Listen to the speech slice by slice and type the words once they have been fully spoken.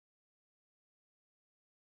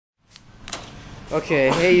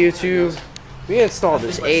Okay, hey YouTube. We installed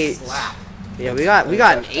this 8. Yeah, we got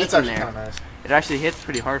an 8 in there. Nice. It actually hits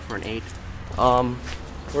pretty hard for an 8.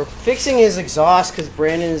 We're fixing his exhaust because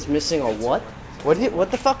Brandon is missing a what?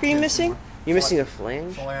 What the fuck are you missing? You're missing a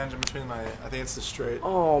flange? Flange in between my, I think it's the straight.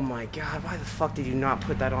 Oh my god, why the fuck did you not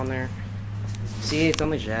put that on there? See, it's on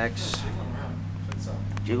the jacks.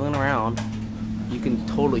 Jiggling around. You can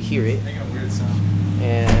totally hear it. Making a weird sound.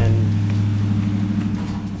 And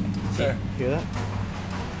There. hear that?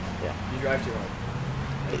 You drive too hard.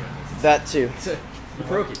 That too. You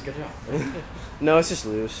broke it. Good job. No, it's just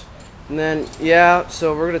loose. And then, yeah,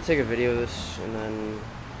 so we're going to take a video of this and then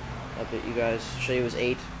update you guys, show you his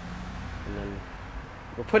 8. And then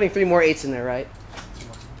we're putting 3 more 8s in there, right?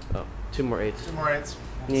 Oh, 2 more 8s. 2 more 8s.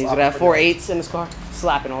 And he's going to have 4 8s in his car,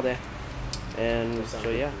 slapping all day. And so,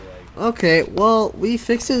 yeah. Okay, well, we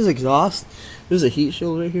fixed his exhaust. There's a heat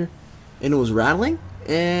shield right here. And it was rattling.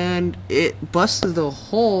 And it busted the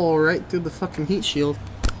hole right through the fucking heat shield.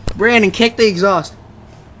 Brandon, kick the exhaust.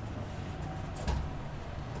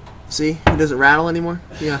 See? It doesn't rattle anymore.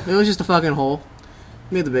 Yeah, it was just a fucking hole.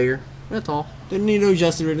 Made it bigger. That's all. Didn't need to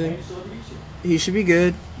adjust it or anything. He should be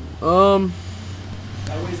good. So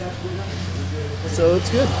it's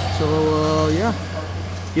good. So, yeah.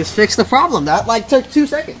 Just fix the problem. That, like, took 2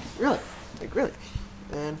 seconds. Really. Like, really.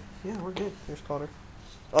 And, yeah, we're good. Here's Connor.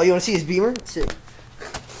 Oh, you want to see his Beamer? Sick.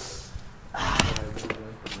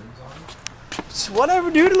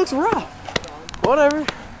 Whatever, dude. It looks raw. Whatever.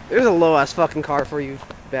 There's a low-ass fucking car for you,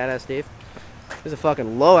 badass Dave. There's a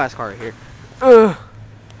fucking low-ass car right here. Ugh.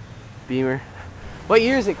 Beamer. What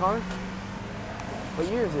year is it, Connor? What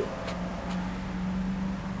year is it?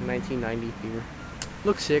 1990 Beamer.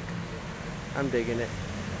 Looks sick. I'm digging it.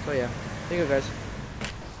 So yeah, there you go, guys.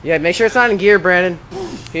 Yeah, make sure it's not in gear, Brandon.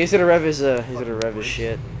 He's gonna rev his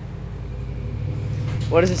shit.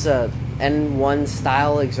 What is this? N1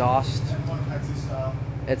 style exhaust?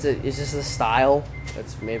 Is this a style?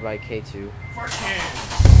 It's made by K2.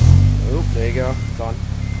 Oop, there you go. It's on.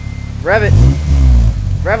 Rev it.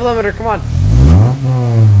 Rev limiter, come on.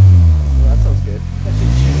 Oh, that sounds good.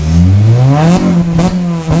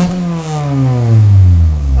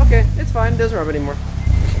 Okay, it's fine. It doesn't rub anymore.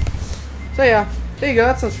 So yeah, there you go.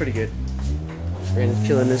 That sounds pretty good. Brandon's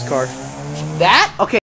killing his car. That? Okay.